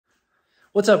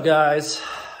What's up, guys?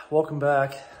 Welcome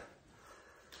back.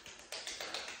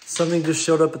 Something just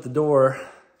showed up at the door.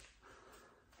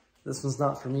 This one's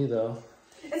not for me, though.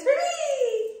 It's for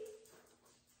me!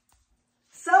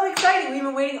 So exciting. We've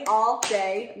been waiting all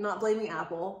day. I'm not blaming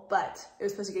Apple, but it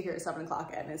was supposed to get here at 7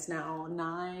 o'clock and it's now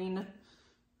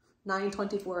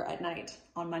 9:24 at night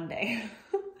on Monday.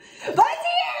 But it's here!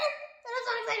 And I'm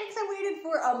so excited because I waited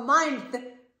for a month.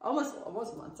 Almost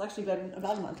a month. It's actually been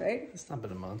about a month, right? It's not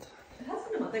been a month. It has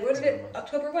been a month. They ordered it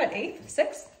October, what, 8th?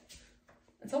 6th?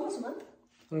 It's almost a month.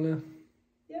 I don't know.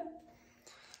 Yeah.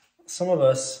 Some of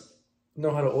us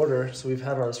know how to order, so we've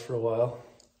had ours for a while.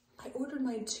 I ordered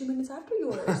mine 2 minutes after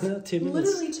yours. 2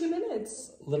 minutes. Literally 2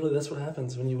 minutes. Literally, that's what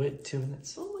happens when you wait 2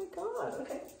 minutes. Oh my god.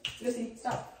 Okay. Lucy,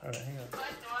 stop. All right, hang on.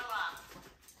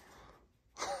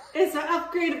 It's an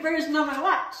upgraded version of my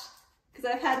watch.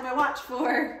 Because I've had my watch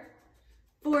for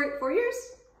 4 years?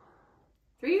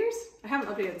 3 years? I haven't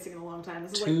updated this thing in a long time.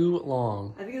 This is Too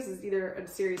long. I think this is either a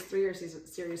series 3 or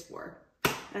series 4.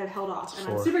 And I've held off. And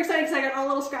 4. I'm super excited because I got all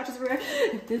little scratches everywhere.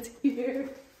 It's here.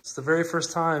 It's the very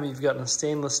first time you've gotten a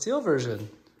stainless steel version.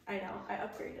 I know. I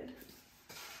upgraded.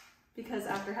 Because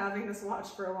after having this watch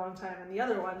for a long time and the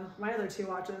other one, my other 2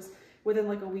 watches, within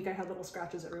like a week I had little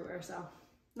scratches everywhere. So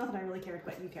not that I really cared,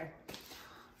 but you care.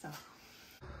 So.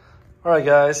 All right,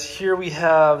 guys. Here we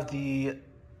have the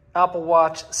Apple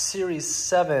Watch Series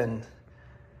 7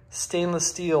 stainless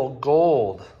steel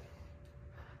gold.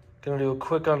 Gonna do a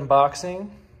quick unboxing.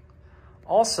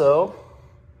 Also,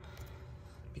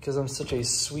 because I'm such a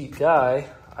sweet guy,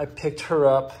 I picked her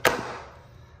up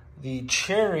the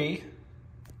cherry.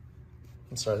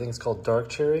 I'm sorry, I think it's called dark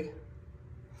cherry.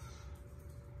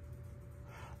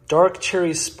 Dark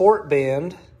cherry sport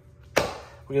band.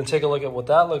 We're gonna take a look at what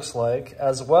that looks like,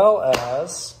 as well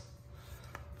as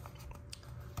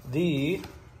the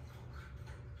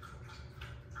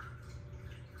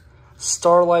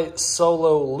Starlight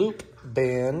Solo Loop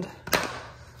Band,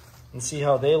 and see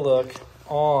how they look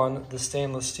on the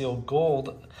stainless steel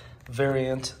gold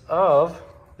variant of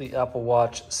the Apple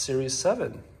Watch Series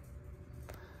 7.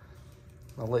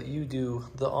 I'll let you do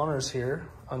the honors here,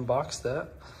 unbox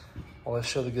that, while I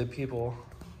show the good people.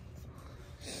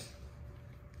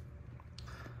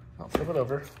 I'll flip it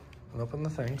over and open the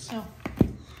things. Oh.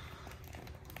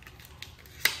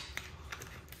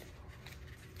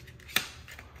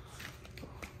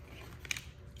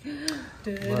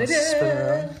 Let's spin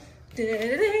it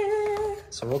around.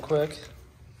 So real quick,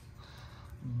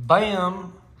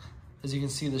 bam! As you can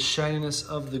see, the shininess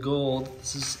of the gold.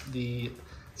 This is the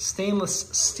stainless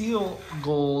steel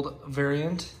gold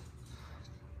variant.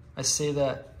 I say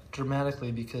that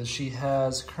dramatically because she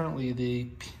has currently the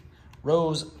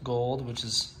rose gold, which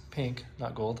is pink,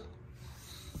 not gold.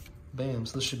 Bam,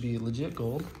 so this should be legit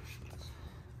gold.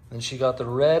 Then she got the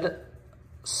red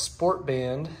sport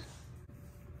band.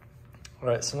 All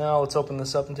right, so now let's open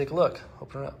this up and take a look.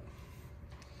 Open it up.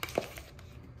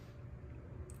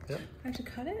 Yep. I have to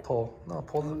cut it? Pull. No,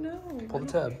 pull the, pull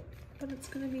the tab. But it's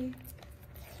gonna be...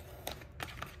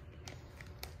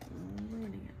 I'm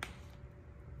ruining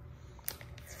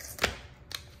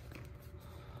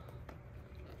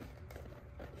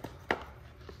it.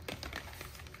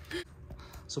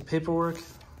 So paperwork.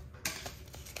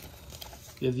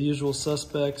 You have the usual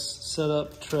suspects: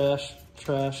 setup, trash,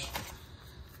 trash.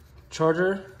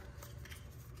 Charger,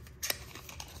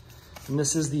 and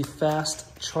this is the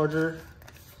fast charger.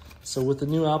 So with the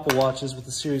new Apple Watches, with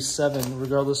the Series 7,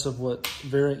 regardless of what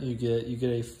variant you get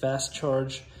a fast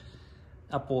charge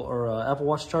Apple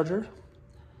Watch charger.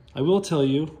 I will tell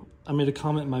you, I made a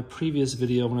comment in my previous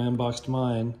video when I unboxed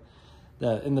mine,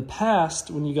 that in the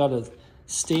past, when you got a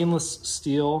stainless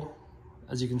steel,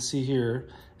 as you can see here,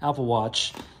 Apple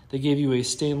Watch, they gave you a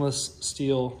stainless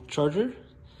steel charger.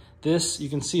 This, you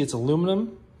can see it's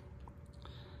aluminum.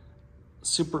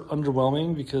 Super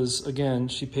underwhelming because, again,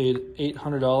 she paid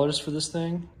 $800 for this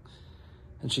thing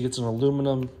and she gets an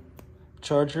aluminum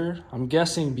charger. I'm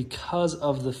guessing because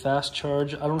of the fast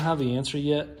charge. I don't have the answer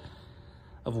yet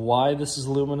of why this is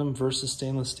aluminum versus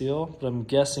stainless steel, but I'm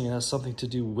guessing it has something to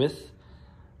do with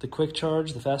the quick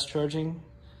charge, the fast charging.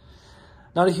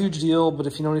 Not a huge deal, but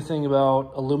if you know anything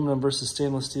about aluminum versus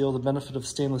stainless steel, the benefit of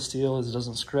stainless steel is it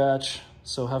doesn't scratch.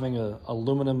 So having an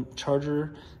aluminum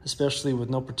charger, especially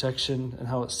with no protection and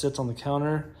how it sits on the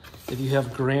counter, if you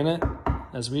have granite,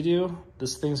 as we do,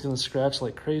 this thing's gonna scratch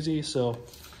like crazy. So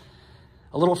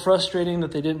a little frustrating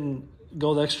that they didn't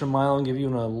go the extra mile and give you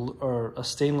a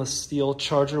stainless steel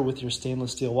charger with your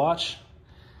stainless steel watch.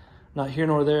 Not here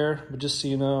nor there, but just so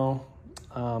you know,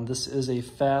 this is a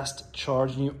fast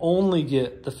charge, and you only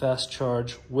get the fast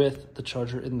charge with the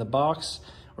charger in the box,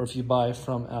 or if you buy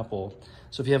from Apple.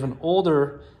 So if you have an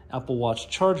older Apple Watch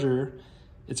charger,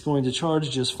 it's going to charge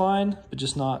just fine, but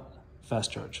just not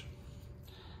fast charge.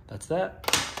 That's that.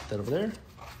 That over there.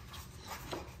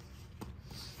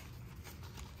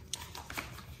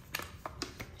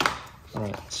 All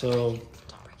right, so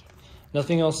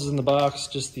nothing else is in the box,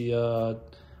 just the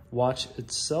watch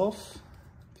itself.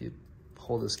 If you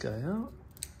pull this guy out.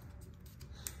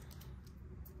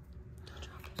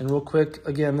 And real quick,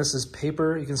 again, this is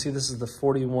paper. You can see this is the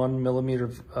 41 millimeter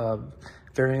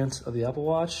variant of the Apple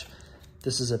Watch.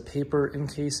 This is a paper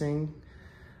encasing.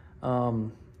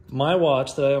 My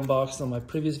watch that I unboxed on my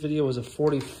previous video was a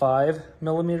 45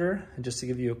 millimeter. And just to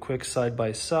give you a quick side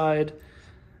by side,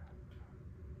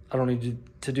 I don't need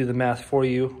to do the math for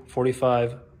you.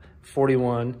 45,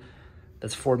 41,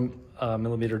 that's 4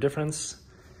 millimeter difference.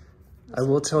 I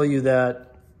will tell you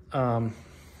that her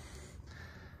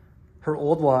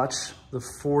old watch, the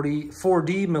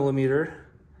 4D millimeter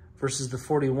versus the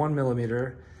 41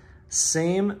 millimeter,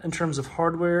 same in terms of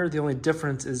hardware. The only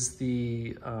difference is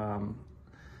the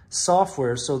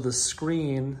software. So the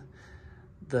screen,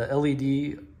 the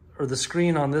LED, or the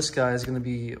screen on this guy is gonna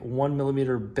be 1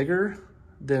 millimeter bigger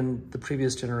than the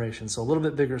previous generation. So a little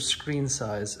bit bigger screen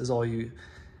size is all you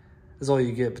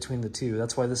get between the two.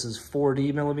 That's why this is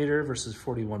 4D millimeter versus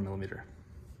 41 millimeter.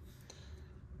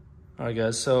 All right,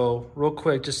 guys, so real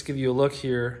quick, just to give you a look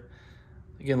here.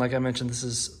 Again, like I mentioned, this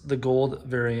is the gold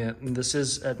variant, and this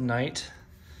is at night.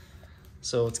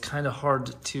 So it's kind of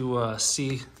hard to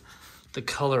see the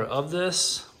color of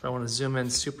this. But I want to zoom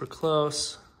in super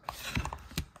close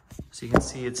so you can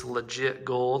see it's legit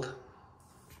gold.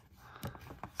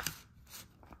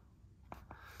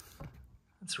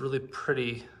 It's a really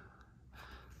pretty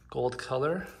gold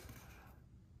color.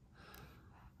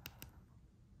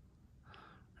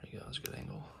 There you go, that's a good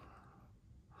angle.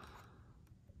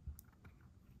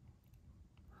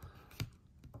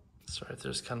 Sorry if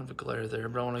there's kind of a glare there,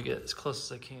 but I want to get as close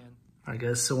as I can. All right,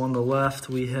 guys, so on the left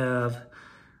we have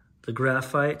the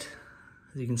graphite.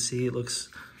 As you can see, it looks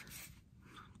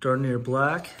darn near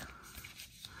black.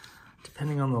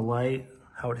 Depending on the light,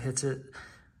 how it hits it.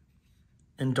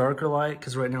 In darker light,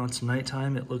 because right now it's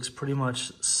nighttime, it looks pretty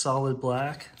much solid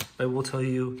black. But I will tell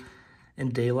you, in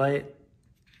daylight,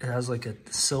 it has like a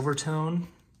silver tone.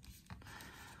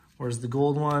 Whereas the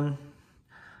gold one,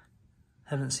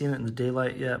 haven't seen it in the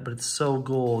daylight yet, but it's so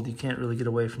gold, you can't really get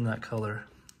away from that color.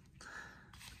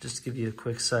 Just to give you a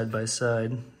quick side by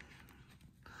side.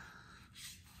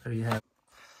 There you have it.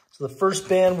 So the first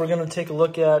band we're gonna take a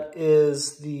look at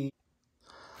is the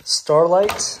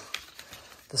Starlight.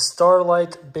 The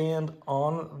Starlight band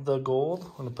on the gold.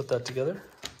 I'm gonna put that together.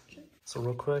 So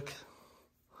real quick,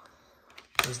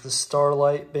 there's the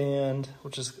Starlight band,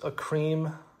 which is a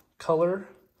cream color.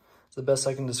 It's the best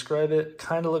I can describe it.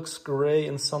 Kind of looks gray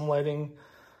in some lighting,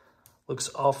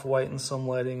 looks off-white in some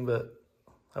lighting, but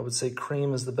I would say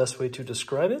cream is the best way to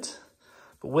describe it.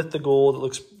 But with the gold, it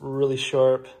looks really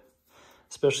sharp,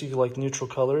 especially if you like neutral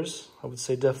colors. I would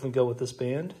say definitely go with this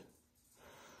band.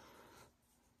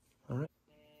 All right.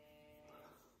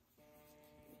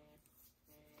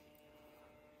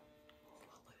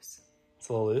 It's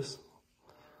a little loose.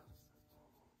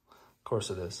 Of course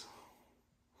it is.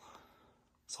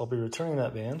 So I'll be returning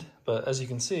that band, but as you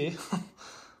can see,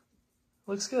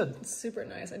 looks good. It's super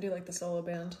nice. I do like the solo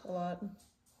band a lot.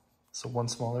 So one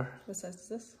smaller. What size is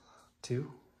this? 2.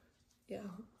 Yeah.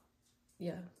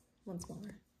 Yeah, one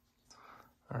smaller.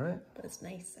 All right. But it's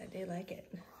nice. I do like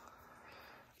it.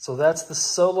 So that's the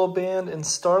solo band in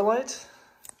Starlight.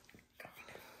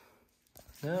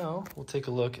 Now we'll take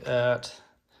a look at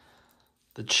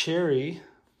the cherry.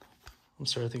 I'm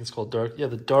sorry, I think it's called dark. Yeah,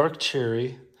 the dark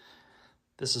cherry.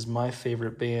 This is my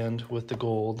favorite band with the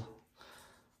gold.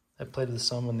 I played with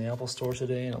some in the Apple store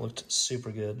today and it looked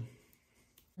super good.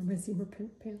 My zebra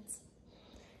print pants.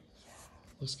 Yeah.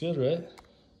 Looks good, right?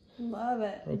 Love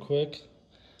it. Real quick.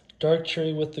 Dark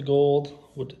cherry with the gold.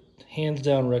 Would hands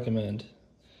down recommend.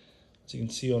 As you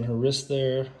can see on her wrist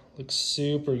there, looks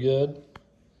super good.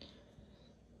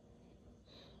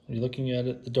 When you're looking at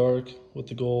it, the dark with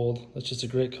the gold, that's just a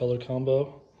great color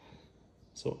combo.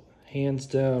 So hands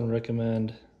down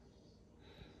recommend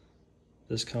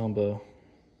this combo.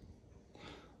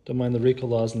 Don't mind the Rico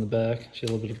laws in the back. She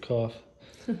had a little bit of cough.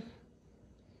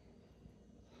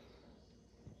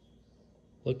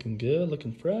 Looking good,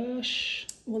 looking fresh.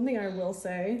 One thing I will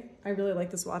say, I really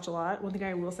like this watch a lot. One thing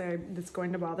I will say that's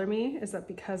going to bother me is that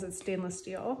because it's stainless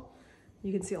steel,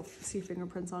 you can see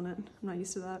fingerprints on it. I'm not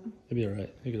used to that. It'll be all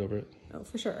right. You get over it. Oh,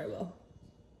 for sure I will.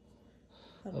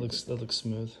 That looks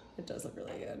smooth. It does look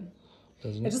really good.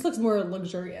 doesn't it it? just looks more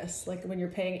luxurious. Like when you're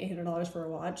paying $800 for a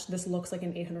watch, this looks like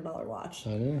an $800 watch.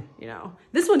 I know. You know,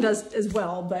 this one does as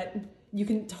well, but you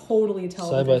can totally tell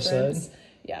Side the by difference. side?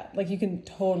 Yeah, like you can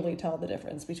totally tell the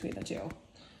difference between the two.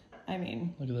 I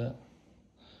mean, Look at that.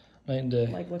 Night and day.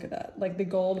 like look at that. Like the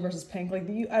gold versus pink. Like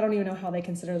I don't even know how they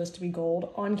consider this to be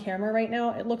gold. On camera right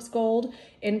now, it looks gold.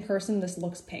 In person, this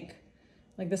looks pink.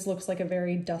 Like this looks like a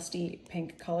very dusty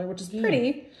pink color, which is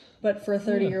pretty, but for a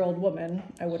 30-year-old woman,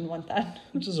 I wouldn't want that.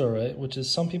 Which is all right. Which is,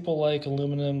 some people like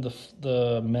aluminum,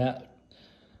 the matte,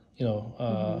 you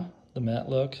know, the matte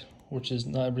look, which is,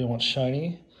 not everybody wants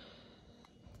shiny.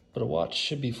 But a watch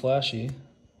should be flashy.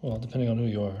 Well, depending on who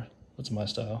you are. That's my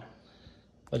style.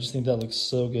 I just think that looks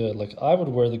so good. Like, I would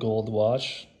wear the gold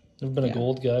watch. Never been a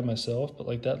gold guy myself, but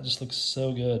like that just looks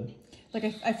so good.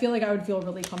 Like I feel like I would feel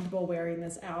really comfortable wearing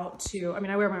this out to, I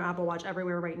mean, I wear my Apple Watch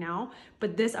everywhere right now,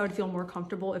 but this I would feel more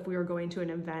comfortable if we were going to an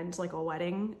event, like a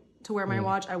wedding, to wear my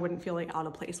watch. I wouldn't feel like out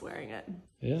of place wearing it.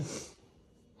 Yeah.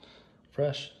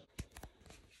 Fresh.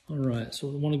 All right, so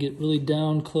we want to get really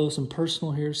down close and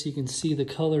personal here so you can see the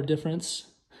color difference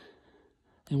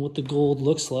and what the gold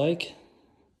looks like.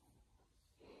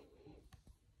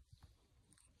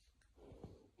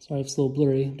 Sorry if it's a little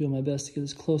blurry. I'm doing my best to get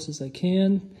as close as I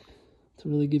can to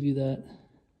really give you that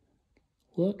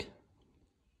look.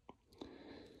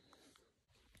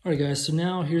 All right, guys, so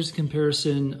now here's a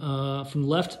comparison from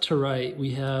left to right.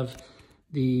 We have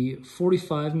the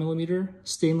 45 millimeter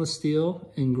stainless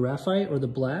steel in graphite, or the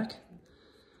black.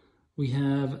 We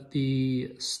have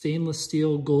the stainless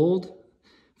steel gold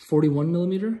 41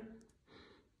 millimeter.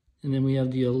 And then we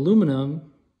have the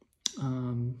aluminum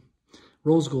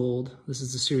rose gold. This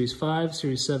is the Series 5,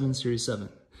 Series 7, Series 7.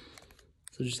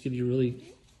 So just give you a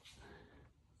really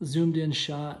zoomed in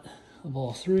shot of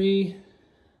all three.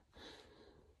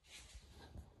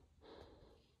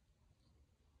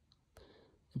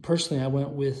 Personally, I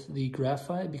went with the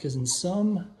graphite because in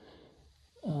some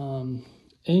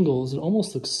angles, it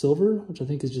almost looks silver, which I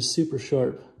think is just super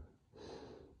sharp.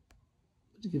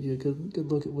 To give you a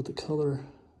good look at what the color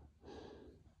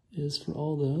is for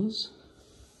all those.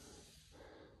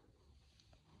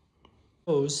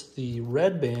 The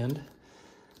red band,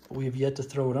 but we have yet to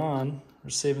throw it on. We're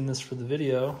saving this for the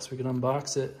video so we can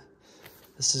unbox it.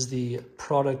 This is the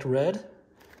product red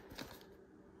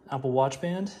Apple Watch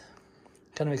band.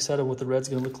 Kind of excited what the red's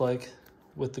gonna look like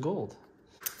with the gold.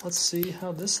 Let's see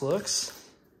how this looks.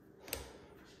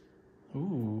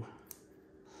 Ooh,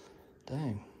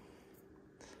 dang.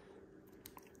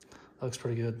 That looks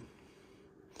pretty good.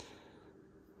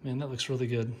 Man, that looks really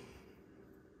good.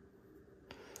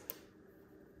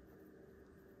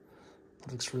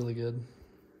 That looks really good.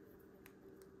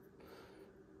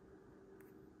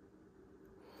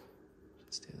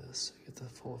 Let's do this so you get the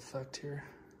full effect here.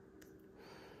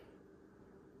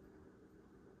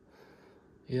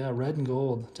 Yeah, red and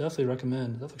gold. Definitely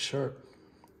recommend. That looks sharp.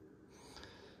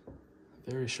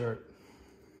 Very sharp.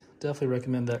 Definitely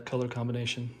recommend that color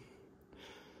combination.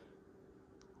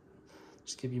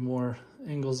 Just give you more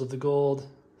angles of the gold.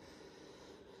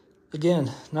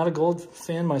 Again, not a gold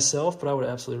fan myself, but I would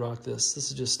absolutely rock this. This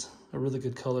is just a really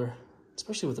good color,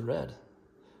 especially with the red.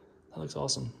 That looks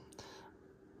awesome.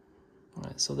 All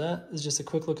right, so that is just a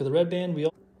quick look at the red band.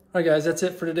 All right, guys, that's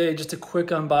it for today. Just a quick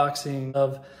unboxing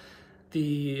of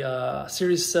the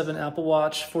Series 7 Apple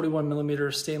Watch, 41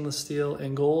 millimeter stainless steel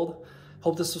and gold.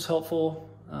 Hope this was helpful.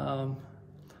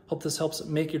 Hope this helps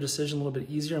make your decision a little bit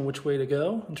easier on which way to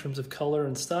go in terms of color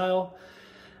and style.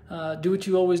 Do what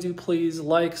you always do, please.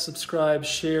 Like, subscribe,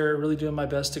 share. Really doing my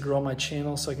best to grow my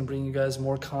channel so I can bring you guys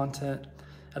more content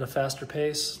at a faster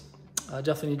pace. I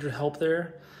definitely need your help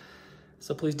there.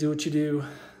 So please do what you do.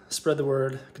 Spread the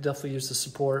word. Could definitely use the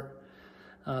support.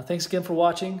 Thanks again for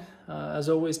watching. As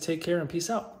always, take care and peace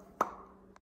out.